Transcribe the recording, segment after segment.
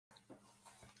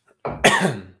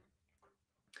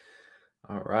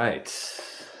All right.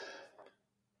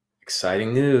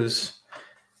 Exciting news.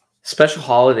 Special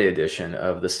holiday edition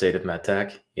of the State of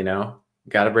MedTech.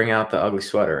 Got to bring out the ugly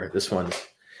sweater. This one's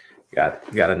got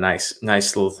a nice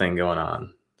little thing going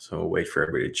on. So we'll wait for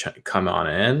everybody to come on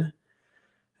in,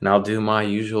 and I'll do my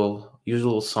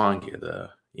usual song here.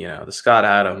 The Scott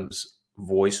Adams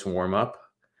voice warm up.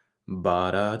 Ba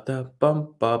da da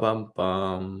bum ba bum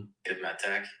bum. Good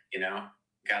MedTech.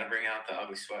 Got to bring out the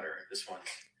ugly sweater. This one's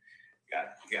got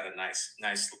a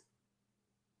nice.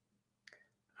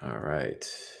 All right.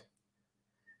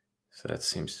 So that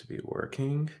seems to be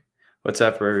working. What's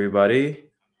up, everybody?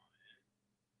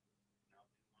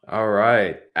 All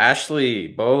right.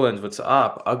 Ashley Bolins, what's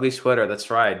up? Ugly sweater. That's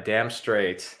right. Damn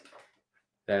straight.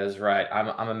 That is right.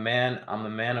 I'm a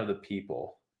man of the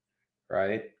people.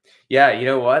 Right? Yeah, you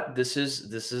know what? This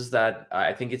is that,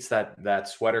 I think it's that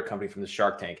sweater company from the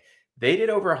Shark Tank. They did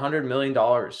over $100 million.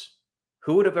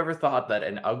 Who would have ever thought that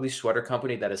an ugly sweater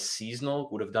company that is seasonal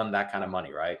would have done that kind of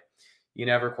money, right? You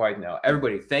never quite know.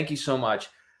 Everybody, thank you so much.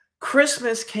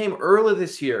 Christmas came early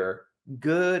this year.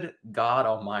 Good God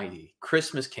Almighty.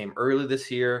 Christmas came early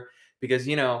this year because,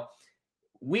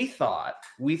 we thought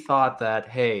that,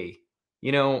 hey,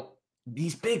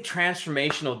 these big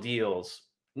transformational deals,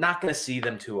 not going to see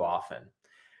them too often.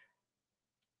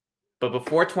 But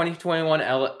before 2021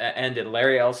 ended,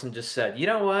 Larry Ellison just said, you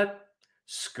know what?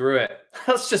 Screw it.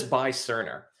 Let's just buy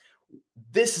Cerner.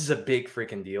 This is a big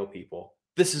freaking deal, people.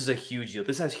 This is a huge deal.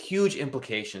 This has huge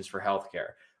implications for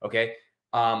healthcare. Okay.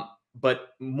 But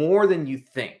more than you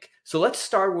think. So let's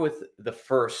start with the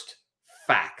first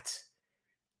fact.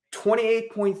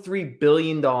 $28.3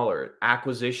 billion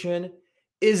acquisition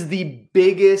is the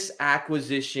biggest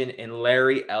acquisition in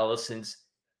Larry Ellison's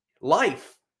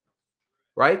life,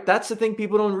 right? That's the thing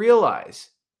people don't realize.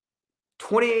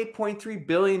 $28.3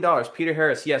 billion. Peter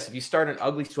Harris, yes, if you start an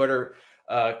ugly sweater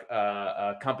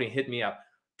company, hit me up.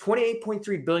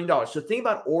 $28.3 billion. So think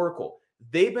about Oracle.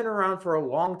 They've been around for a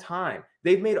long time.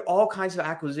 They've made all kinds of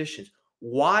acquisitions.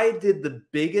 Why did the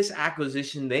biggest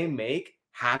acquisition they make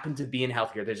happen to be in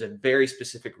healthcare? There's a very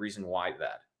specific reason why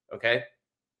that, okay?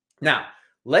 Now,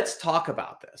 let's talk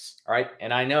about this, all right?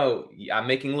 And I know I'm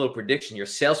making a little prediction here.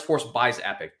 Salesforce buys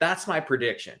Epic. That's my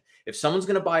prediction. If someone's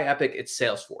going to buy Epic, it's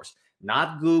Salesforce.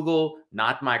 Not Google,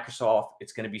 not Microsoft.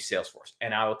 It's going to be Salesforce,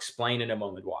 and I'll explain in a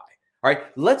moment why. All right,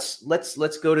 let's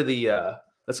go to the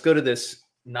let's go to this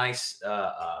nice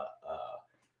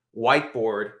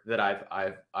whiteboard that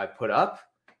I've put up.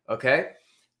 Okay,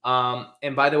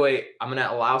 and by the way, I'm going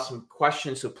to allow some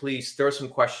questions, so please throw some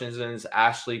questions in.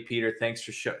 Ashley, Peter, thanks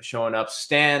for showing up.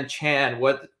 Stan Chan,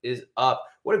 what is up?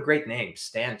 What a great name,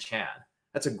 Stan Chan.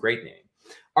 That's a great name.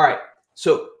 All right,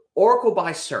 so Oracle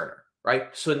buys Cerner. Right.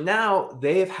 So now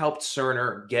they have helped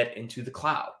Cerner get into the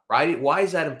cloud. Right. Why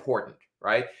is that important?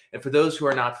 Right. And for those who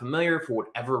are not familiar, for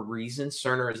whatever reason,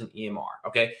 Cerner is an EMR.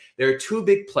 OK, there are two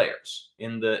big players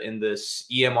in this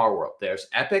EMR world. There's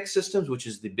Epic Systems, which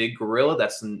is the big gorilla.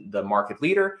 That's the market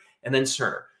leader. And then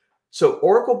Cerner. So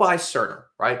Oracle buys Cerner.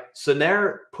 Right. So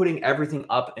they're putting everything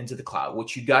up into the cloud.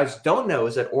 What you guys don't know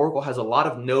is that Oracle has a lot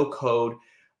of no code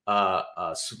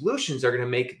solutions that are going to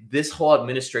make this whole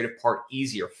administrative part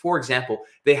easier. For example,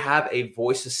 they have a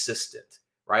voice assistant,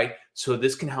 right? So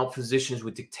this can help physicians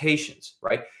with dictations,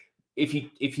 right? If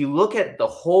you look at the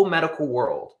whole medical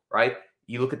world, right?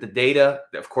 You look at the data.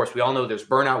 Of course, we all know there's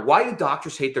burnout. Why do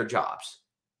doctors hate their jobs?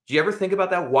 Do you ever think about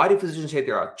that? Why do physicians hate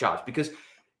their jobs? Because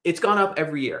it's gone up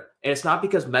every year, and it's not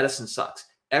because medicine sucks.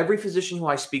 Every physician who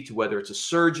I speak to, whether it's a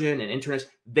surgeon, an internist,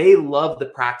 they love the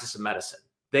practice of medicine.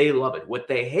 They love it. What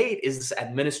they hate is this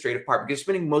administrative part because they're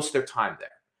spending most of their time there,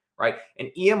 right? And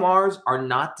EMRs are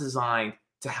not designed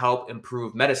to help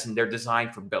improve medicine. They're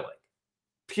designed for billing,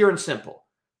 pure and simple,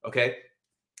 okay?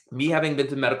 Me having been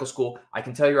to medical school, I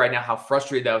can tell you right now how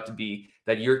frustrated that would be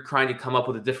that you're trying to come up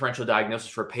with a differential diagnosis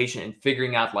for a patient and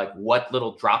figuring out like what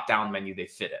little drop-down menu they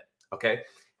fit in, okay?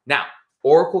 Now,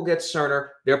 Oracle gets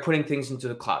Cerner. They're putting things into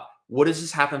the cloud. What does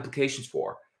this have implications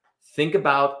for? Think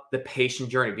about the patient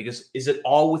journey, because is it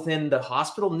all within the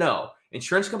hospital? No.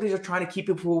 Insurance companies are trying to keep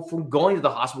people from going to the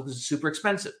hospital because it's super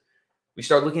expensive. We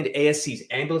start looking at ASCs,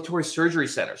 ambulatory surgery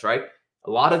centers, right? A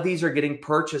lot of these are getting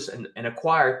purchased and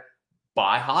acquired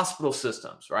by hospital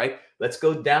systems, right? Let's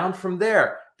go down from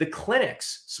there. The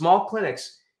clinics, small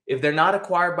clinics, if they're not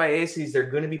acquired by ASCs, they're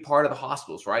going to be part of the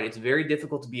hospitals, right? It's very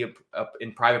difficult to be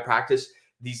in private practice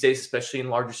these days, especially in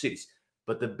larger cities.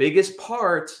 But the biggest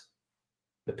part,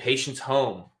 the patient's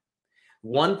home.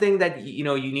 One thing that you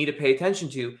need to pay attention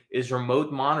to is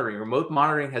remote monitoring. Remote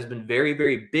monitoring has been very,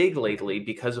 very big lately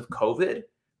because of COVID,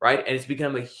 right? And it's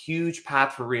become a huge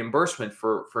path for reimbursement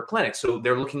for clinics. So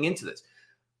they're looking into this.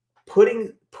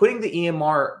 Putting the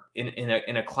EMR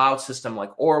in a cloud system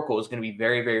like Oracle is going to be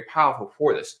very, very powerful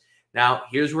for this. Now,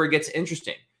 here's where it gets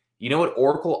interesting. You know what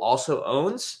Oracle also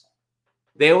owns?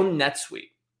 They own NetSuite.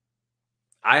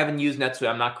 I haven't used NetSuite.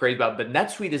 I'm not crazy about it, but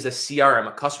NetSuite is a CRM,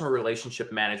 a customer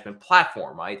relationship management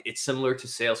platform, right? It's similar to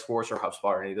Salesforce or HubSpot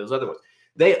or any of those other ones.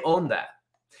 They own that.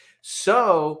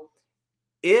 So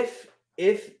if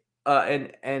Ashley,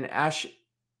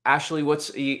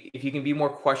 if you can be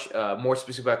more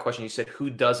specific about a question, you said who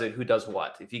does it, who does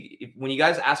what? When you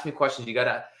guys ask me questions, you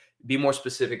gotta be more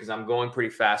specific because I'm going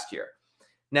pretty fast here.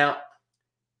 Now,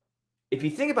 if you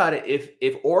think about it,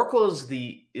 if Oracle owns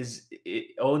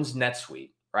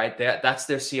NetSuite, right? That's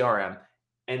their CRM,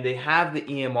 and they have the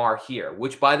EMR here,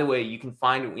 which, by the way, you can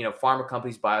find, pharma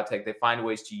companies, biotech, they find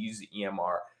ways to use the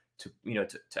EMR to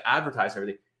advertise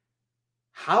everything.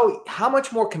 How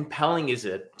much more compelling is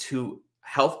it to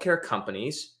healthcare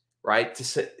companies, right? To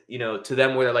say, to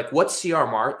them where they're like, what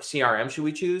CRM should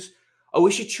we choose? Oh,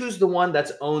 we should choose the one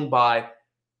that's owned by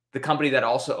the company that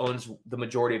also owns the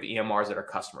majority of EMRs that our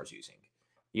customers using,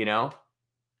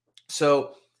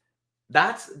 So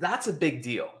that's a big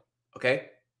deal.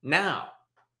 Okay. Now,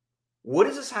 what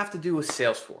does this have to do with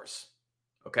Salesforce?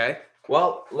 Okay.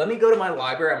 Well, let me go to my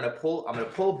library. I'm going to pull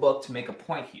a book to make a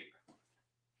point here.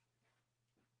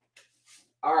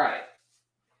 All right.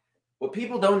 What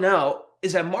people don't know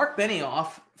is that Mark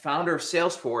Benioff, founder of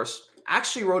Salesforce,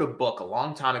 actually wrote a book a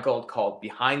long time ago called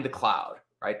Behind the Cloud,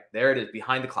 right? There it is,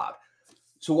 Behind the Cloud.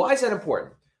 So why is that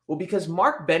important? Well, because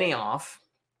Mark Benioff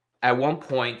at one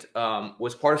point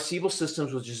was part of Siebel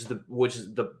Systems, which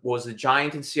was the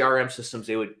giant in CRM systems.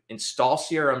 They would install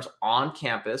CRMs on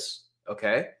campus,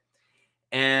 okay?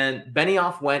 And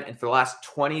Benioff went, and for the last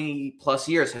 20 plus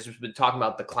years has been talking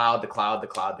about the cloud, the cloud, the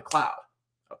cloud, the cloud,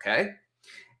 okay?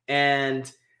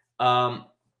 And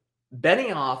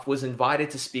Benioff was invited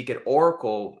to speak at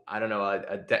Oracle, I don't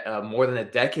know, more than a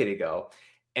decade ago,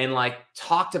 and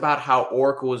talked about how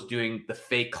Oracle was doing the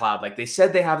fake cloud. Like, they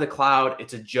said they have the cloud,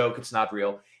 it's a joke, it's not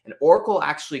real. And Oracle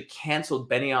actually canceled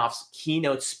Benioff's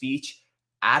keynote speech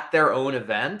at their own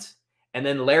event. And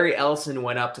then Larry Ellison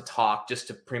went up to talk just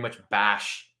to pretty much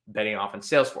bash Benioff and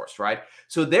Salesforce, right?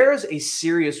 So there is a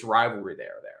serious rivalry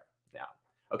there now.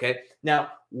 Okay.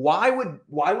 Now, why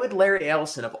would Larry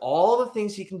Ellison, of all the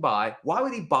things he can buy, why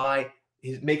would he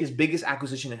make his biggest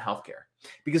acquisition in healthcare?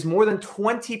 Because more than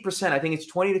 20%, I think it's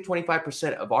 20 to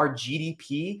 25% of our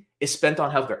GDP is spent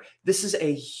on healthcare. This is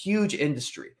a huge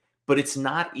industry, but it's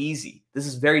not easy. This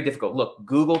is very difficult. Look,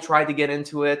 Google tried to get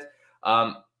into it.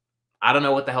 I don't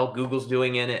know what the hell Google's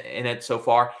doing in it so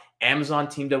far. Amazon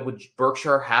teamed up with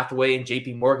Berkshire Hathaway and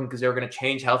JP Morgan because they were going to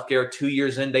change healthcare. 2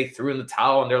 years in, they threw in the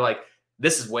towel and they're like,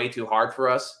 this is way too hard for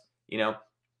us,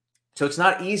 So it's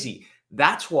not easy.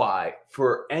 That's why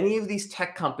for any of these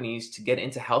tech companies to get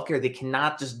into healthcare, they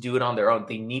cannot just do it on their own.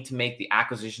 They need to make the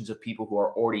acquisitions of people who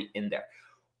are already in there.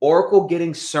 Oracle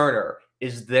getting Cerner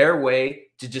is their way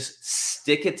to just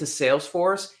stick it to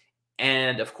Salesforce.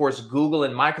 And of course, Google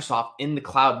and Microsoft in the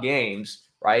cloud games,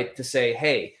 right? To say,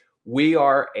 hey, we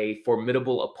are a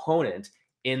formidable opponent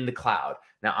in the cloud.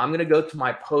 Now, I'm going to go to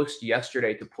my post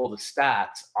yesterday to pull the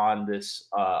stats on this,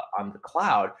 on the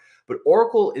cloud, but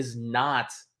Oracle is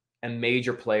not a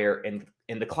major player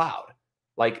in the cloud.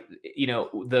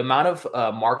 The amount of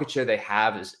market share they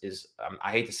have is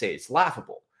I hate to say it's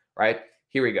laughable, right?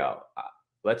 Here we go.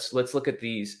 Let's look at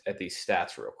these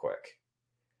stats real quick.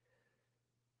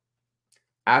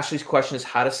 Ashley's question is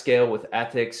how to scale with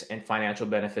ethics and financial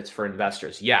benefits for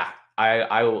investors. Yeah,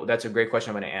 I will. That's a great question.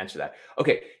 I'm going to answer that.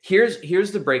 Okay,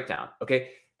 here's the breakdown. Okay,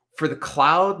 for the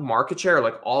cloud market share,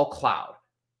 like all cloud,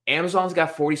 Amazon's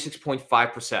got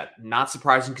 46.5%. Not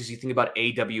surprising because you think about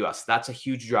AWS. That's a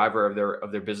huge driver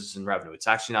of their business and revenue. It's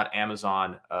actually not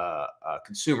Amazon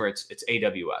consumer. It's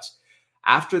AWS.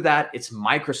 After that, it's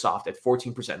Microsoft at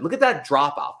 14%. Look at that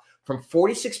drop off from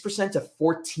 46% to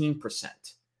 14%.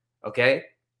 Okay,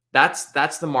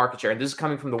 that's the market share, and this is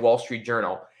coming from the Wall Street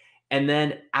Journal. And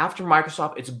then after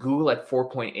Microsoft, it's Google at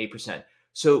 4.8%.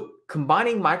 So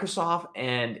combining Microsoft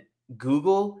and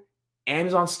Google,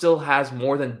 Amazon still has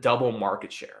more than double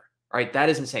market share. All right, that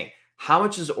is insane. How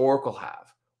much does Oracle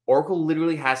have? Oracle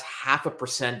literally has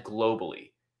 0.5%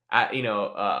 globally,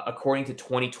 according to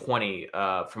 2020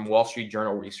 from Wall Street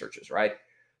Journal researchers, right?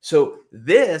 So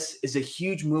this is a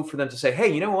huge move for them to say,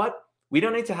 hey, you know what? We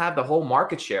don't need to have the whole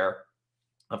market share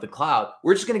of the cloud.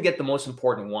 We're just going to get the most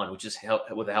important one, which is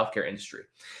with the healthcare industry.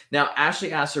 Now,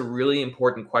 Ashley asked a really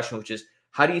important question, which is,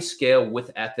 how do you scale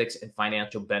with ethics and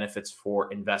financial benefits for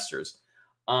investors?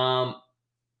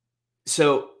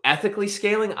 So ethically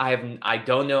scaling, I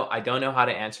don't know how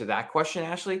to answer that question,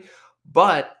 Ashley.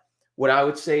 But what I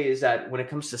would say is that when it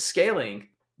comes to scaling,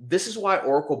 this is why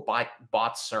Oracle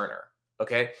bought Cerner.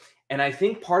 Okay. And I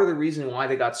think part of the reason why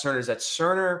they got Cerner is that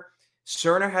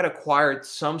Cerner had acquired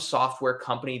some software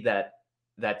company that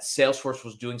Salesforce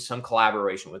was doing some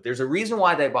collaboration with. There's a reason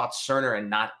why they bought Cerner and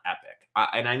not Epic.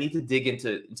 And I need to dig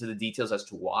into the details as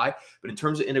to why. But in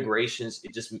terms of integrations,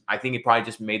 I think it probably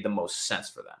just made the most sense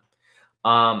for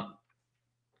them.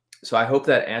 So I hope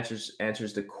that answers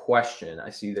the question. I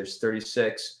see there's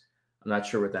 36. I'm not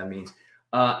sure what that means.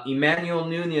 Emmanuel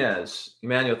Nunez.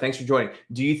 Emmanuel, thanks for joining.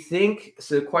 Do you think,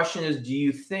 so the question is, do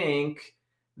you think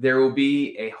there will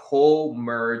be a whole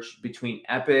merge between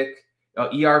Epic,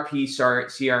 ERP,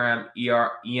 CRM,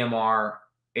 EMR,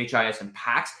 HIS, and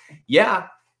PACS? Yeah,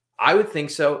 I would think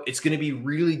so. It's going to be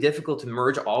really difficult to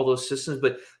merge all those systems.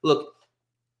 But look,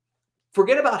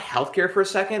 forget about healthcare for a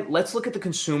second. Let's look at the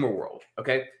consumer world,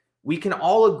 okay? We can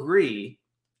all agree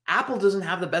Apple doesn't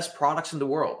have the best products in the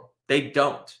world. They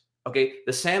don't, okay?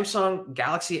 The Samsung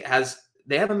Galaxy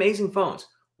they have amazing phones.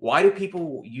 Why do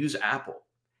people use Apple?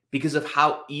 Because of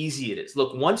how easy it is.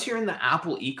 Look, once you're in the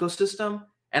Apple ecosystem,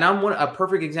 and I'm a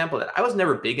perfect example of that. I was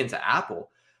never big into Apple,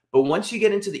 but once you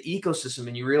get into the ecosystem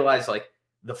and you realize like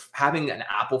having an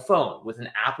Apple phone with an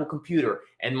Apple computer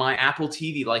and my Apple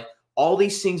TV, like all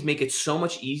these things make it so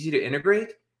much easier to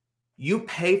integrate. You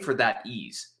pay for that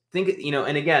ease. Think,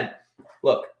 and again,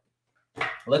 look,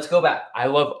 let's go back.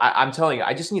 I'm telling you,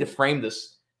 I just need to frame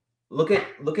this. Look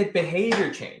at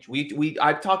behavior change.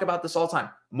 I talk about this all the time.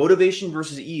 Motivation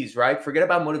versus ease, right? Forget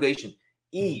about motivation.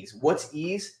 Ease. What's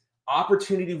ease?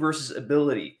 Opportunity versus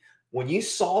ability. When you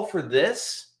solve for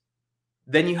this,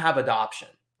 then you have adoption.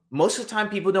 Most of the time,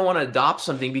 people don't want to adopt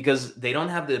something because they don't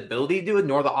have the ability to do it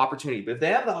nor the opportunity. But if they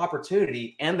have the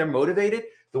opportunity and they're motivated,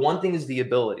 the one thing is the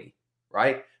ability,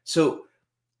 right? So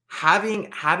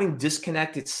having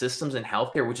disconnected systems in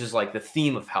healthcare, which is like the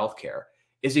theme of healthcare,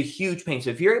 is a huge pain. So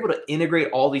if you're able to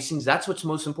integrate all these things, that's what's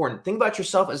most important. Think about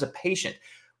yourself as a patient.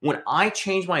 When I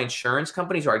change my insurance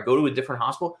companies or I go to a different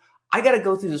hospital, I got to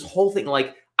go through this whole thing.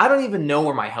 Like, I don't even know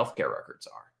where my healthcare records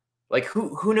are. Like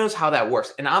who knows how that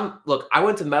works? And I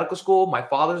went to medical school. My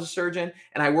father's a surgeon,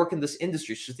 and I work in this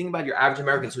industry. So think about your average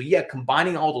American. So yeah,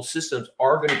 combining all those systems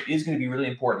is going to be really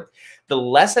important. The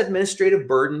less administrative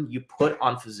burden you put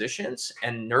on physicians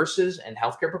and nurses and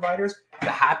healthcare providers, the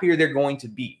happier they're going to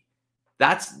be.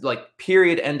 That's like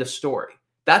period, end of story.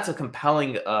 That's a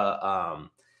compelling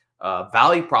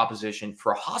value proposition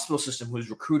for a hospital system who's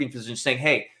recruiting physicians, saying,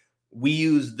 "Hey, we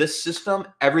use this system.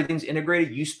 Everything's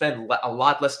integrated. You spend a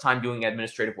lot less time doing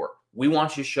administrative work. We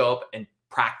want you to show up and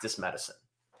practice medicine."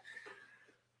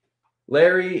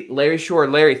 Larry Shore.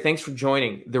 Larry, thanks for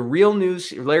joining. The real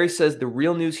news, Larry says, the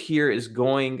real news here is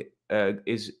going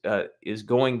this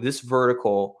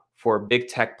vertical for a big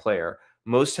tech player.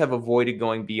 Most have avoided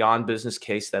going beyond business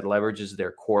case that leverages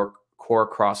their core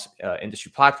across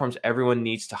industry platforms. Everyone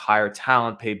needs to hire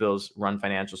talent, pay bills, run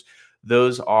financials.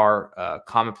 Those are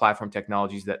common platform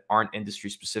technologies that aren't industry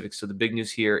specific. So the big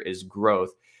news here is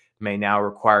growth may now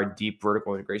require deep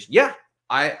vertical integration. Yeah,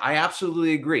 I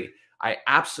absolutely agree.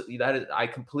 I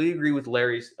completely agree with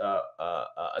Larry's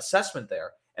assessment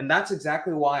there. And that's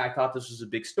exactly why I thought this was a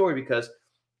big story, because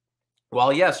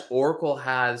while yes, Oracle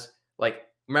has, like,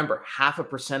 remember,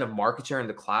 0.5% of market share in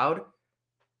the cloud.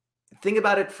 Think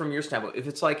about it from your standpoint. If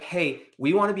it's like, hey,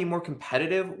 we want to be more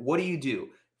competitive, what do?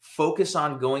 Focus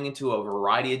on going into a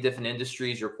variety of different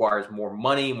industries, requires more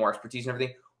money, more expertise and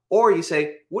everything. Or you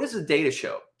say, what does the data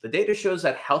show? The data shows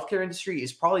that healthcare industry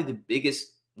is probably the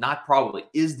biggest, not probably,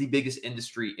 is the biggest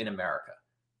industry in America,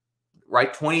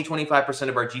 right? 20-25%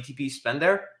 of our GDP spend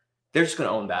there. They're just going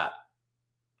to own that,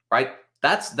 right?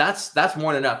 That's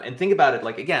more than enough. And think about it,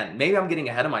 like, again, maybe I'm getting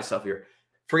ahead of myself here.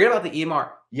 Forget about the EMR.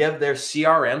 You have their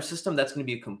CRM system. That's going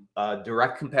to be a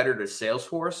direct competitor to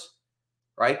Salesforce,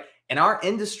 right? And our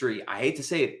industry, I hate to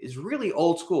say it, is really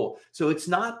old school. So it's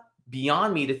not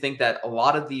beyond me to think that a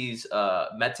lot of these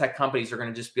MedTech companies are going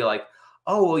to just be like,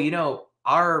 oh, well,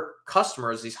 our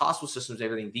customers, these hospital systems,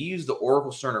 everything, they use the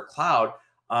Oracle Cerner cloud,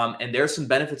 and there's some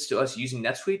benefits to us using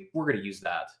NetSuite. We're going to use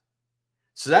that.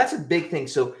 So that's a big thing.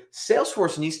 So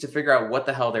Salesforce needs to figure out what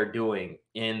the hell they're doing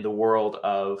in the world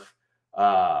of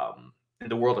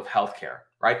healthcare,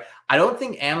 right? I don't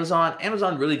think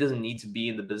Amazon really doesn't need to be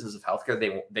in the business of healthcare.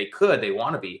 They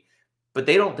want to be, but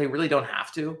they really don't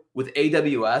have to. With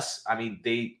AWS, I mean,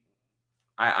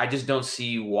 I just don't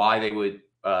see why they would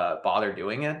bother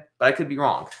doing it, but I could be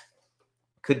wrong.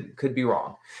 Could be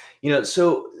wrong.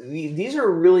 So these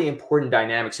are really important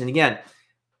dynamics. And again,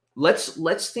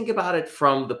 let's think about it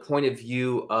from the point of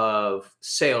view of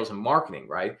sales and marketing,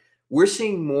 right? We're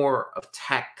seeing more of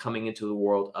tech coming into the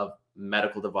world of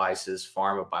medical devices,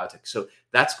 pharma, biotech. So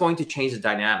that's going to change the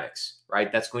dynamics,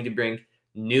 right? That's going to bring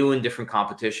new and different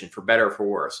competition, for better or for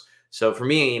worse. So for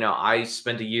me, I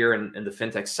spent a year in the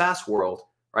fintech SaaS world,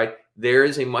 right? There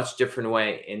is a much different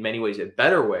way, in many ways, a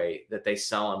better way that they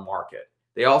sell and market.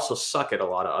 They also suck at a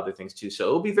lot of other things too. So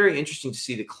it'll be very interesting to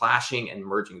see the clashing and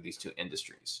merging of these two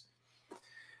industries.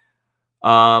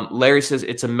 Larry says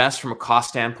it's a mess from a cost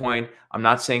standpoint. I'm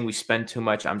not saying we spend too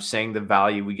much. I'm saying the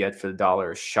value we get for the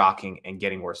dollar is shocking and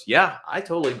getting worse. Yeah, I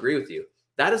totally agree with you.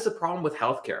 That is the problem with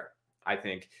healthcare, I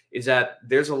think, is that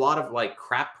there's a lot of like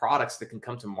crap products that can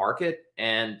come to market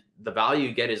and the value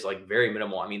you get is like very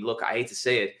minimal. I mean, look, I hate to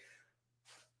say it.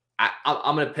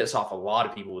 I'm going to piss off a lot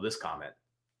of people with this comment.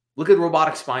 Look at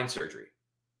robotic spine surgery.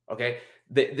 Okay.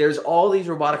 There's all these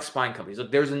robotic spine companies.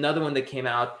 Look, there's another one that came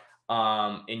out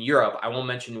in Europe. I won't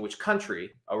mention which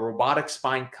country, a robotic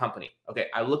spine company. Okay.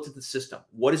 I looked at the system.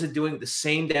 What is it doing? The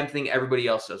same damn thing everybody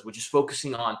else does, which is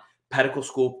focusing on pedicle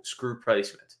screw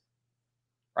placement,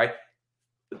 right?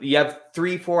 You have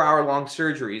 3-4 hour long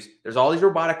surgeries. There's all these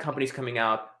robotic companies coming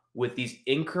out with these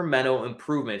incremental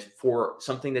improvements for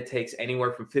something that takes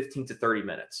anywhere from 15 to 30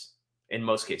 minutes in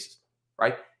most cases,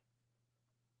 right?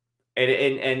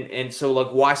 And so like,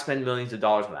 why spend millions of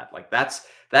dollars on that? Like that's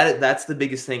the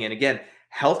biggest thing. And again,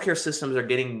 healthcare systems are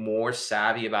getting more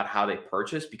savvy about how they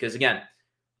purchase, because again,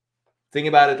 think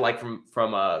about it like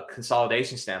from a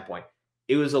consolidation standpoint,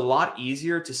 it was a lot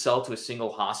easier to sell to a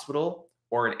single hospital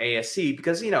or an ASC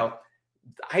because, I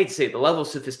hate to say it, the level of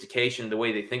sophistication, the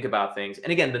way they think about things,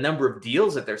 and again, the number of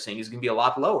deals that they're seeing is going to be a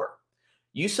lot lower.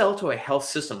 You sell to a health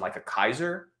system like a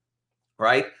Kaiser,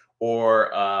 right? Or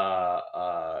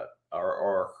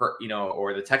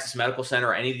the Texas Medical Center,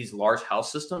 or any of these large health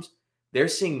systems, they're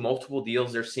seeing multiple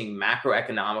deals. They're seeing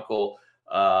macroeconomical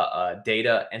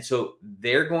data. And so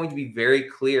they're going to be very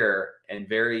clear and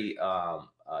very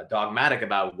dogmatic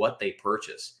about what they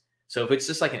purchase. So if it's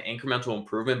just like an incremental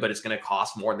improvement, but it's going to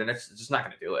cost more, then it's just not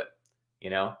going to do it,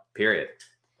 period.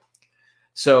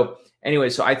 So anyway,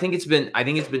 so I think it's been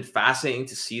fascinating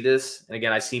to see this. And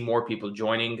again, I see more people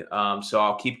joining. So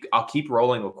I'll keep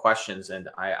rolling with questions, and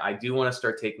I do want to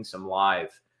start taking some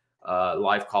live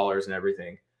callers and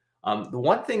everything. The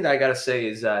one thing that I got to say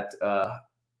is that some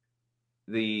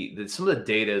of the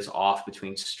data is off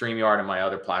between StreamYard and my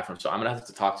other platforms. So I'm gonna have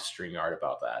to talk to StreamYard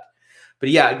about that. But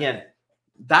yeah, again,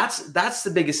 that's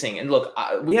the biggest thing. And look,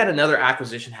 we had another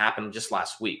acquisition happen just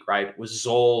last week, right? With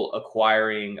Zoll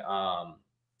acquiring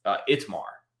Itmar,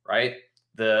 right?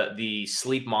 The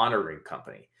sleep monitoring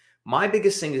company. My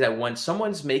biggest thing is that when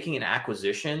someone's making an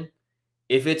acquisition,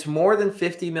 if it's more than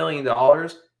 $50 million,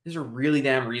 there's a really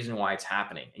damn reason why it's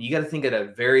happening. And you got to think at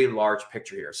a very large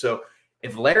picture here. So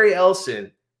if Larry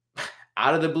Ellison,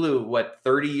 out of the blue,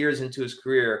 30 years into his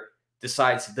career,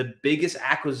 decides the biggest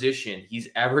acquisition he's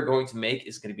ever going to make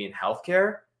is going to be in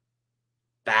healthcare,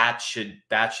 that should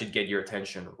get your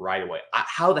attention right away.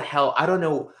 How the hell? I don't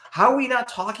know. How are we not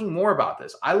talking more about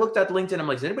this? I looked at LinkedIn. I'm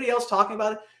like, is anybody else talking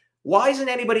about it? Why isn't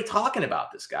anybody talking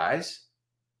about this, guys?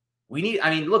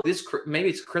 Look, maybe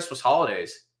it's Christmas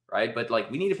holidays, right? But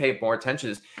like, we need to pay more attention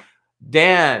to this.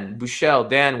 Dan Bouchel,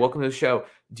 Dan, welcome to the show.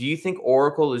 Do you think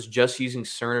Oracle is just using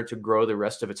Cerner to grow the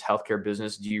rest of its healthcare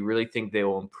business? Do you really think they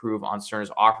will improve on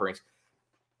Cerner's offerings?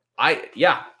 I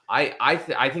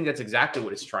think that's exactly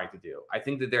what it's trying to do. I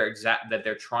think that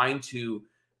they're trying to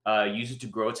use it to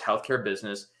grow its healthcare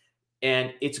business,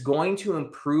 and it's going to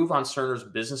improve on Cerner's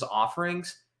business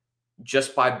offerings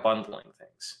just by bundling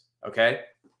things. Okay,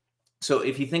 so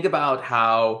if you think about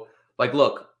how, like,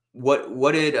 look,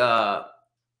 what did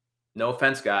no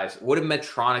offense, guys, what did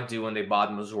Medtronic do when they bought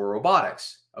Mazor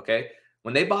Robotics? Okay,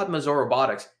 when they bought Mazor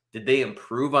Robotics, did they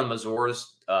improve on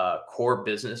Mazor's core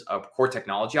business, core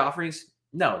technology offerings?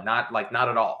 No, not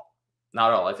at all.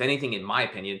 Not at all. If anything, in my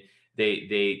opinion,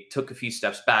 they took a few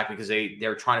steps back because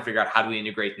they're trying to figure out how do we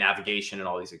integrate navigation and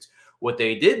all these things. What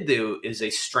they did do is they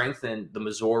strengthened the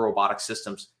Mazor Robotic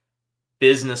Systems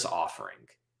business offering,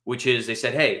 which is they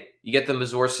said, hey, you get the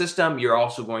Mazor system, you're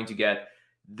also going to get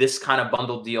this kind of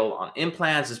bundled deal on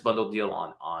implants, this bundled deal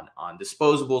on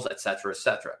disposables, et cetera,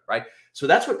 right? So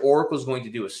that's what Oracle is going to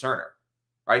do with Cerner,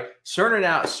 right?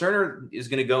 Cerner is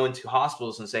going to go into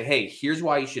hospitals and say, hey, here's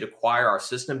why you should acquire our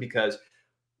system, because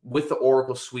with the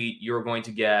Oracle suite, you're going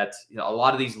to get a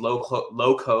lot of these low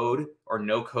code or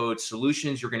no code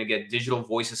solutions. You're going to get digital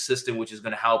voice assistant, which is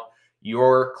going to help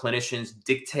your clinicians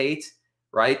dictate,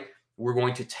 right? We're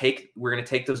going to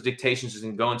take those dictations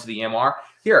and go into the EMR.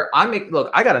 Here,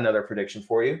 I got another prediction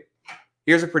for you.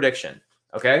 Here's a prediction.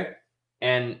 Okay.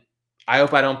 And I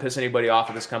hope I don't piss anybody off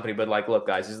at this company, but like, look,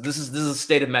 guys, this is the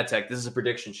state of MedTech. This is a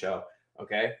prediction show.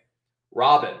 Okay.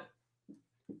 Robin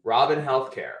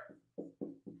Healthcare.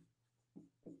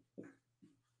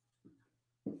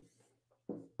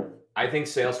 I think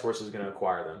Salesforce is going to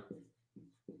acquire them.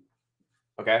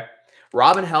 Okay.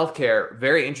 Robin Healthcare,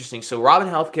 very interesting. So Robin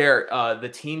Healthcare, the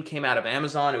team came out of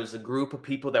Amazon. It was a group of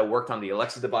people that worked on the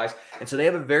Alexa device. And so they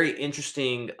have a very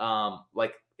interesting,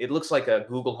 like it looks like a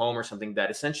Google Home or something that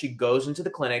essentially goes into the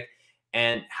clinic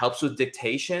and helps with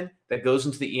dictation, that goes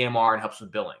into the EMR and helps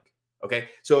with billing. Okay.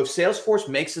 So if Salesforce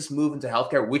makes this move into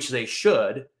healthcare, which they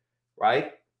should,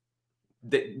 right?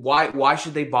 Why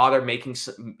should they bother making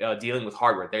dealing with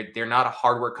hardware? They're not a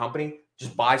hardware company.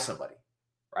 Just buy somebody,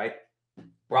 right?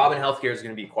 Robin Healthcare is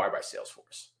going to be acquired by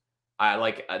Salesforce. I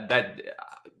like that.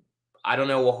 I don't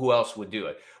know who else would do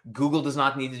it. Google does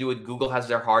not need to do it. Google has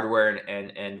their hardware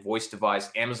and voice device.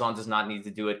 Amazon does not need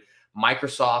to do it.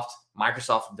 Microsoft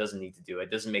doesn't need to do it.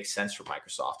 It doesn't make sense for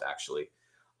Microsoft, actually.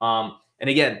 And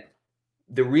again,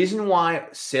 the reason why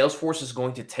Salesforce is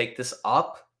going to take this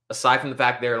up, aside from the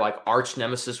fact they're like arch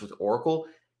nemesis with Oracle,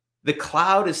 the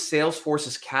cloud is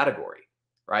Salesforce's category,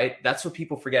 right? That's what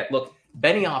people forget. Look,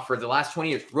 Benioff for the last 20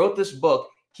 years wrote this book.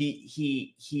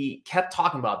 He kept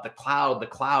talking about the cloud,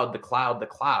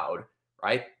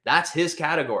 right? That's his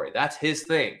category. That's his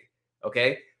thing.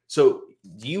 Okay. So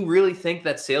do you really think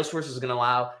that Salesforce is going to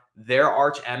allow their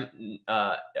arch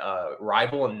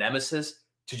rival and nemesis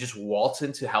to just waltz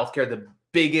into healthcare, the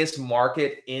biggest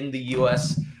market in the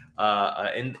U.S.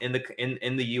 In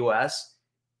the U.S.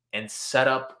 and set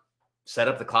up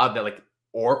the cloud? That like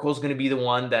Oracle's going to be the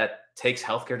one that takes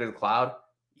healthcare to the cloud?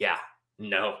 Yeah,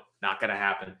 no, not going to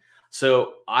happen.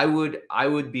 So I wish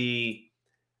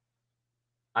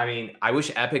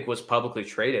Epic was publicly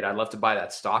traded. I'd love to buy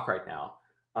that stock right now.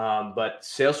 But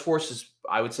Salesforce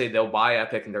I would say they'll buy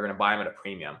Epic and they're going to buy them at a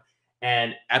premium.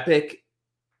 And Epic,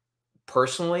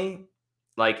 personally,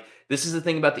 like, this is the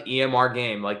thing about the EMR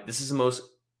game. Like, this is the most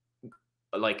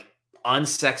like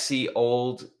unsexy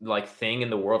old like thing in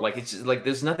the world. Like, it's just, like,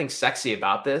 there's nothing sexy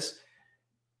about this.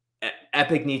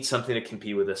 Epic needs something to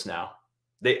compete with this now.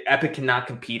 Epic cannot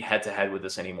compete head to head with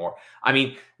this anymore. I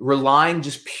mean, relying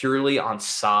just purely on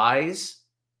size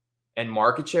and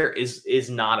market share is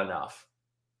not enough,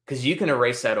 because you can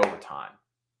erase that over time.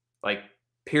 Like,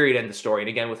 period, end of story. And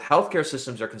again, with healthcare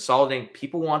systems, they're consolidating.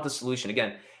 People want the solution.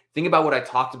 Again, think about what I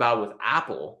talked about with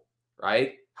Apple,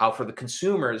 right? How for the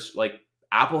consumers, like,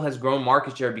 Apple has grown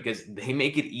market share because they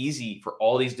make it easy for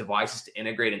all these devices to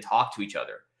integrate and talk to each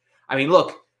other. I mean,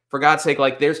 look, for God's sake,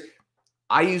 like,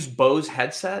 I use Bose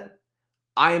headset.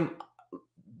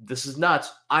 This is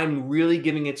nuts. I'm really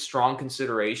giving it strong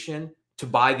consideration to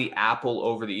buy the Apple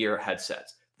over-the-ear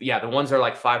headsets. But yeah, the ones that are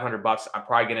like $500. I'm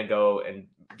probably going to go and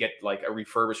get like a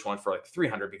refurbished one for like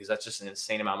 $300, because that's just an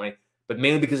insane amount of money, but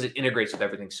mainly because it integrates with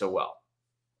everything so well.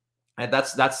 And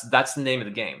that's the name of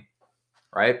the game,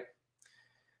 right?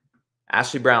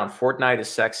 Ashley Brown, Fortnite is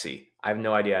sexy. I have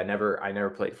no idea. I never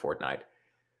played Fortnite.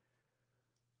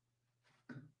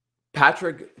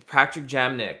 Patrick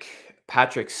Jamnick.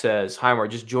 Patrick says, hi, we're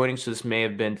just joining, so this may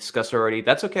have been discussed already.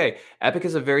 That's okay. Epic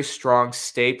is a very strong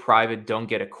stay private, don't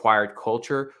get acquired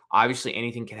culture. Obviously,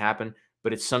 anything can happen,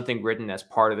 but it's something written as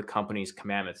part of the company's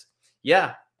commandments.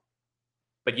 Yeah.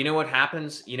 But you know what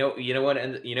happens? You know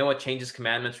what changes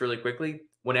commandments really quickly?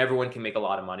 When everyone can make a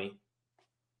lot of money.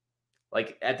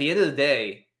 Like, at the end of the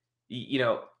day,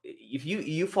 if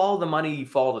you follow the money, you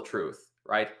follow the truth,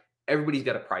 right? Everybody's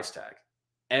got a price tag.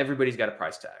 Everybody's got a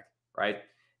price tag, right?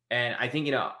 And I think,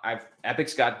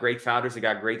 Epic's got great founders. They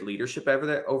got great leadership over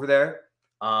there.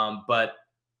 But,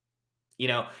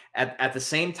 at the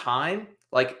same time,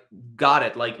 like, got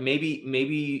it. Like,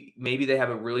 maybe they have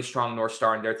a really strong North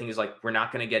Star, and their thing is like, we're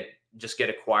not going to just get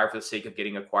acquired for the sake of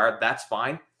getting acquired. That's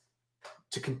fine.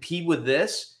 To compete with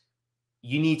this,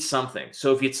 you need something.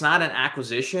 So if it's not an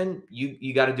acquisition,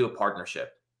 you got to do a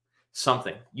partnership,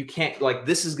 something. You can't, like,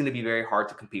 this is going to be very hard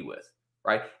to compete with.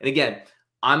 Right. And again,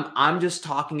 I'm just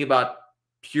talking about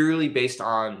purely based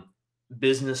on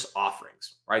business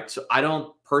offerings. Right. So I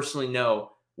don't personally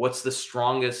know what's the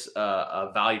strongest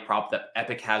value prop that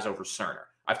Epic has over Cerner.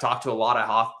 I've talked to a lot of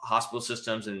hospital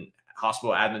systems and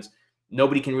hospital admins.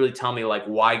 Nobody can really tell me, like,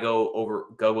 why go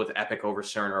with Epic over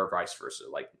Cerner or vice versa.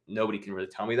 Like, nobody can really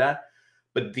tell me that.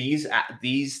 But these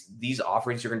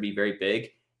offerings are going to be very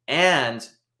big. And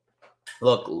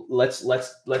look,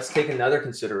 let's take another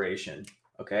consideration,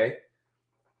 okay?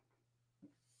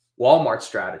 Walmart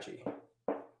strategy,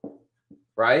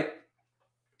 right?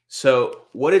 So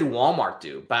what did Walmart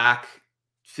do back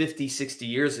 50, 60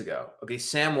 years ago. Okay,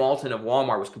 Sam Walton of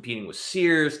Walmart was competing with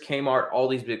Sears, Kmart, all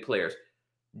these big players.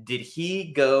 Did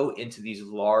he go into these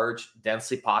large,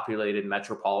 densely populated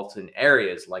metropolitan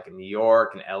areas like in New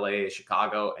York and LA,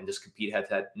 Chicago, and just compete head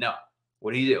to head? No.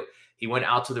 What did he do? He went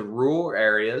out to the rural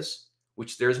areas,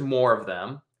 which there's more of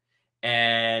them,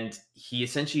 and he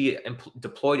essentially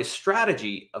deployed a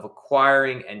strategy of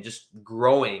acquiring and just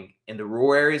growing in the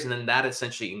rural areas, and then that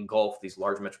essentially engulfed these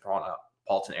large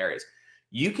metropolitan areas.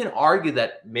 You can argue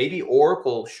that maybe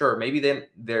Oracle, sure, maybe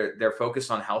they're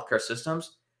focused on healthcare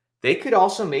systems. They could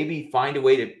also maybe find a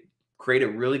way to create a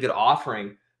really good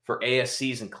offering for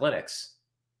ASCs and clinics.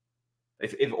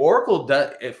 If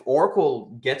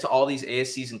Oracle gets all these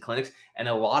ASCs and clinics, and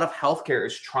a lot of healthcare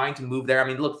is trying to move there. I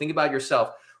mean, look, think about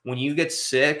yourself. When you get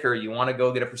sick or you want to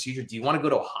go get a procedure, do you want to go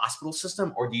to a hospital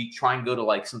system, or do you try and go to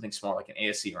like something small like an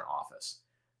ASC or an office?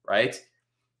 Right?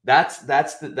 That's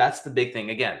the big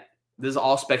thing. Again, this is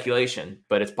all speculation,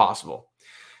 but it's possible.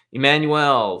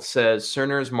 Emmanuel says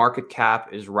Cerner's market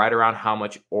cap is right around how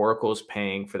much Oracle is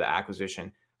paying for the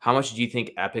acquisition. How much do you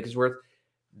think Epic is worth?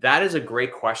 That is a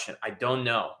great question. I don't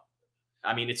know.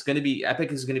 I mean,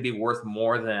 Epic is going to be worth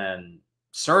more than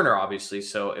Cerner, obviously.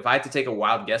 So if I had to take a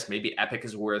wild guess, maybe Epic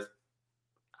is worth,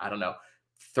 I don't know,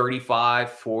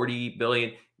 35, 40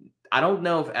 billion. I don't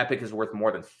know if Epic is worth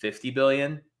more than 50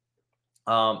 billion.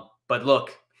 But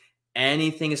look,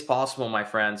 anything is possible, my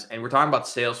friends. And we're talking about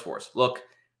Salesforce. Look,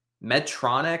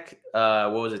 Medtronic,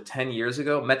 what was it, 10 years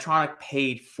ago? Medtronic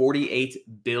paid $48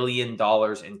 billion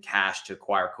in cash to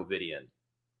acquire Covidien,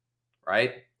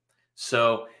 right?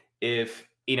 So if,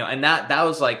 and that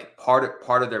was like part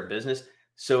of their business.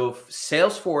 So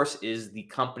Salesforce is the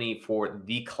company for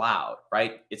the cloud,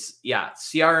 right?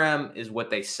 CRM is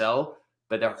what they sell,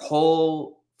 but their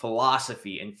whole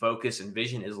philosophy and focus and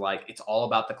vision is like, it's all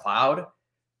about the cloud.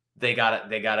 They got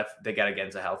to get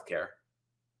into healthcare.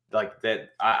 Like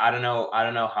that, I don't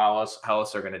know how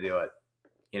else they're going to do it.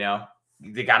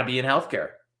 They got to be in healthcare.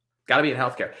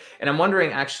 And I'm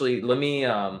wondering, actually, let me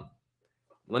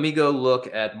go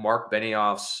look at Mark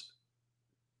Benioff's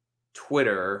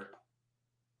Twitter.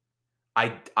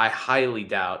 I highly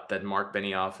doubt that Mark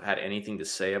Benioff had anything to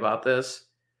say about this,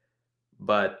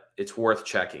 but it's worth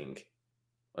checking.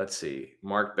 Let's see,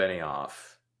 Mark Benioff.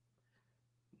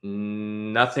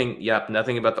 Nothing. Yep,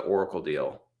 nothing about the Oracle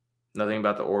deal. Nothing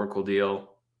about the Oracle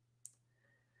deal.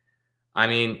 I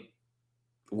mean,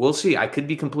 we'll see. I could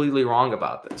be completely wrong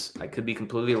about this.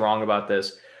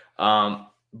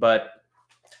 But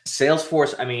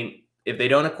Salesforce, I mean, if they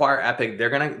don't acquire Epic, they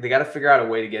got to figure out a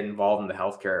way to get involved in their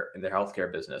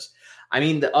healthcare business. I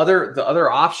mean, the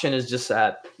other option is just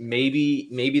that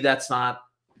maybe that's not.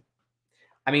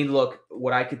 I mean, look,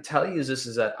 what I could tell you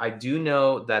is that I do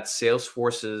know that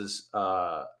Salesforce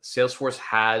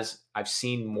has, I've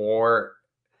seen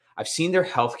their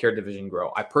healthcare division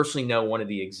grow. I personally know one of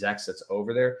the execs that's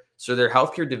over there. So their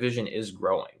healthcare division is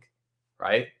growing,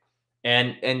 right?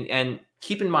 And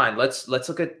keep in mind, let's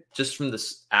look at just from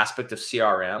this aspect of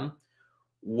CRM.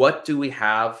 What do we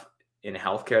have in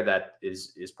healthcare that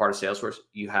is part of Salesforce?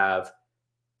 You have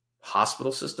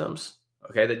hospital systems,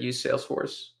 okay, that use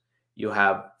Salesforce. You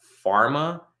have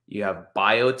pharma, you have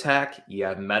biotech, you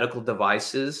have medical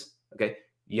devices, okay?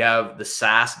 You have the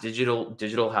SaaS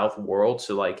digital health world.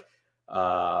 So like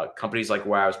companies like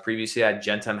where I was previously at,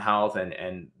 Gentem Health,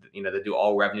 and they do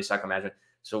all revenue cycle management.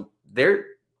 So this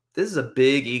is a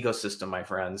big ecosystem, my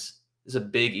friends. This is a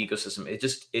big ecosystem.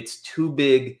 It's too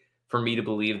big for me to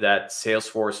believe that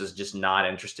Salesforce is just not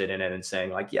interested in it and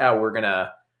saying like, yeah, we're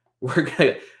gonna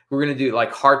do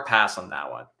like hard pass on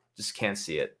that one. Just can't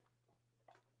see it.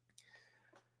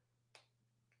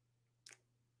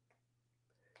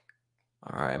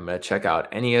 All right, I'm gonna check out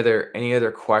any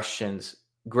other questions.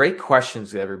 Great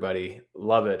questions, everybody.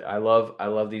 Love it. I love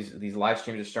these live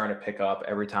streams are starting to pick up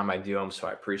every time I do them, so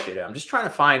I appreciate it. I'm just trying to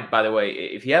find, by the way,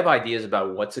 if you have ideas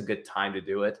about what's a good time to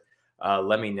do it,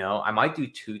 let me know. I might do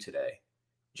 2 today,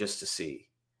 just to see,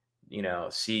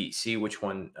 see which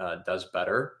one does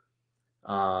better.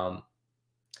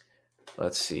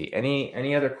 Let's see.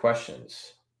 Any other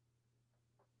questions?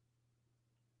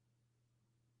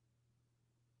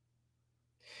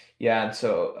 Yeah, and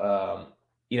so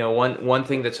one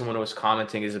thing that someone was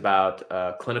commenting is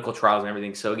about clinical trials and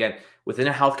everything. So again, within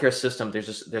a healthcare system,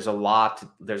 there's a lot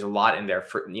in there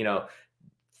for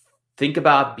think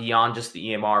about beyond just the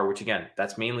EMR, which again,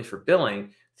 that's mainly for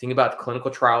billing. Think about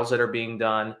clinical trials that are being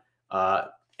done. And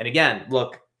again,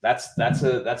 look, that's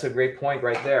a great point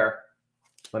right there.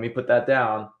 Let me put that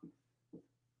down.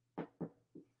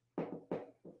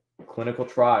 Clinical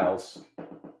trials.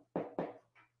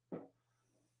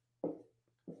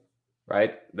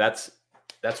 right? That's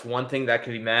one thing that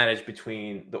can be managed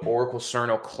between the Oracle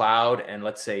Cerner cloud and,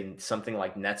 let's say, something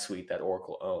like NetSuite that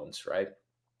Oracle owns, right?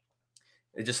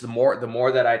 It just the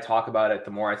more that I talk about it,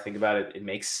 the more I think about it, it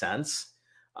makes sense.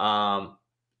 So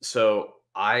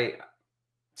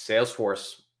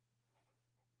Salesforce.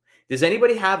 Does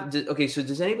anybody have okay? So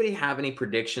does anybody have any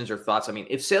predictions or thoughts? I mean,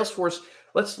 if Salesforce,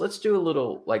 let's do a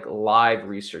little like live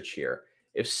research here.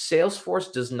 If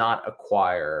Salesforce does not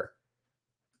acquire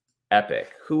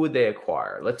Epic, who would they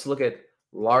acquire? Let's look at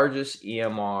largest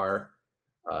EMR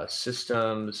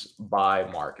systems by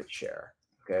market share.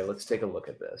 Okay, let's take a look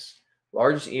at this.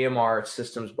 Largest EMR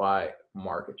systems by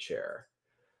market share.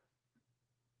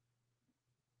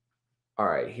 All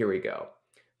right, here we go.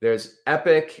 There's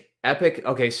Epic.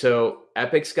 Okay, so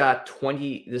Epic's got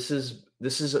 20. This is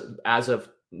as of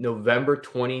November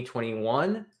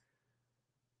 2021.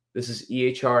 This is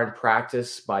EHR in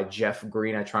Practice by Jeff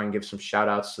Green. I try and give some shout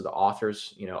outs to the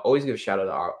authors. Always give a shout out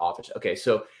to our authors. Okay,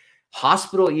 so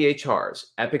hospital EHRs,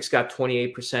 Epic's got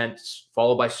 28%,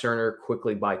 followed by Cerner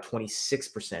quickly by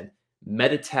 26%.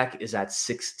 MedTech is at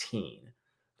 16.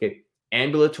 Okay,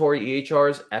 ambulatory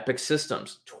EHRs, Epic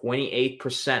Systems,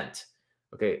 28%.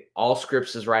 Okay,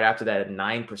 Allscripts is right after that at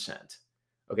 9%.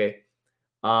 Okay,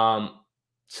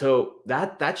 so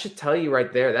that should tell you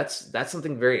right there. That's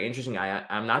something very interesting.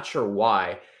 I'm not sure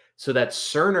why. So that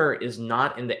Cerner is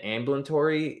not in the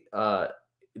ambulatory. I'm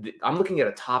looking at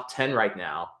a top 10 right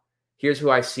now. Here's who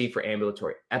I see for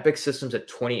ambulatory: Epic Systems at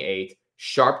 28,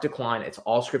 sharp decline. It's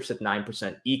Allscripts at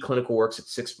 9%, eClinicalWorks at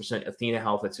 6%, Athena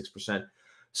Health at 6%.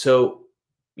 So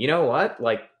you know what?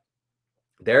 Like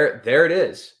there it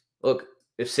is. Look,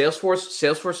 if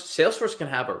Salesforce can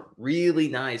have a really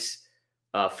nice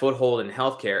foothold in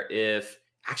healthcare, if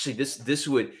actually this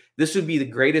would be the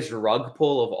greatest rug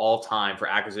pull of all time for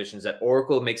acquisitions, that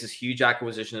Oracle makes this huge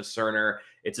acquisition of Cerner.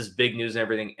 It's this big news and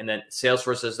everything. And then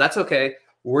Salesforce says, that's okay.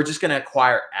 We're just going to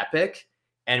acquire Epic,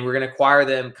 and we're going to acquire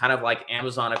them kind of like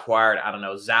Amazon acquired, I don't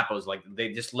know, Zappos. Like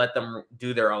they just let them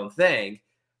do their own thing,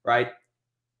 right?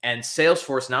 And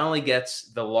Salesforce not only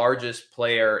gets the largest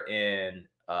player in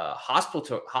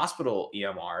hospital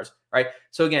EMRs, right?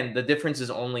 So again, the difference is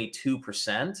only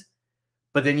 2%,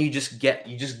 but then you just get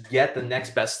the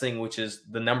next best thing, which is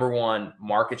the #1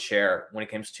 market share when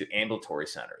it comes to ambulatory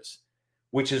centers,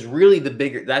 which is really the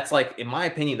bigger. That's like, in my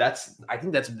opinion, I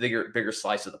think that's a bigger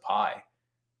slice of the pie.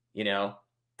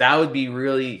 That would be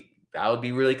really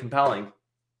compelling.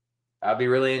 That'd be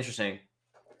really interesting.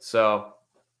 So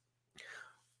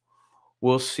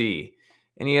we'll see.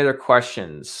 Any other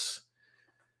questions?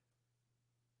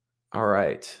 All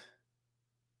right.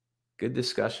 Good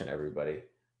discussion, everybody.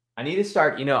 I need to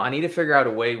start, I need to figure out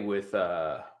a way with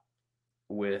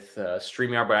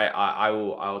StreamYard, but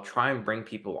I'll try and bring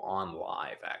people on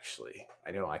live, actually.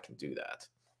 I know I can do that.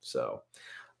 So,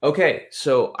 okay.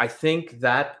 So I think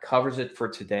that covers it for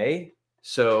today.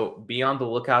 So be on the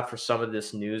lookout for some of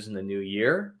this news in the new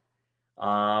year.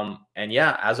 And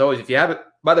yeah, as always,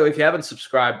 by the way, if you haven't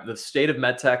subscribed, the State of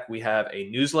MedTech, we have a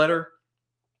newsletter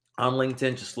on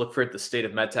LinkedIn. Just look for it, the State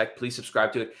of MedTech. Please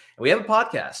subscribe to it. And we have a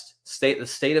podcast, the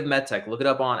State of MedTech. Look it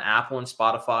up on Apple and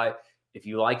Spotify. If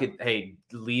you like it, hey,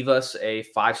 leave us a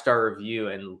 5-star review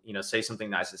and say something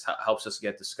nice. It helps us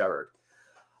get discovered.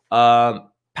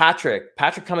 Patrick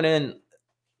coming in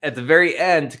at the very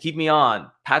end to keep me on.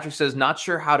 Patrick says, not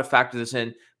sure how to factor this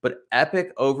in, but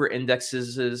Epic over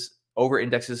indexes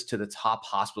to the top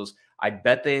hospitals. I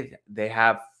bet they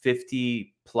have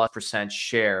 50+%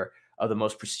 share of the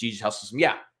most prestigious health system.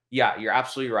 Yeah, you're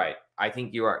absolutely right. I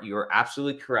think you're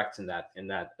absolutely correct in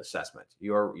that assessment.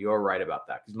 You're right about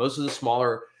that, because most of the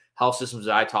smaller health systems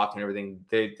that I talk to and everything,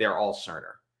 they're all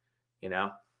Cerner.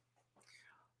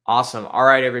 Awesome. All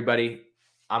right, everybody.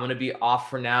 I'm going to be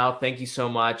off for now. Thank you so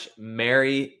much.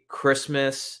 Merry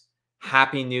Christmas.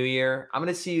 Happy New Year. I'm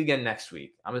going to see you again next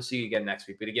week.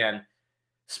 But again,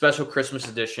 special Christmas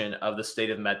edition of the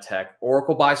State of MedTech.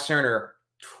 Oracle buys Cerner.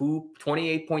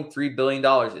 $28.3 billion.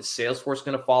 Is Salesforce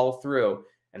going to follow through?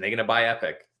 And they're going to buy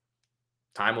Epic?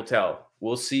 Time will tell.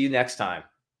 We'll see you next time.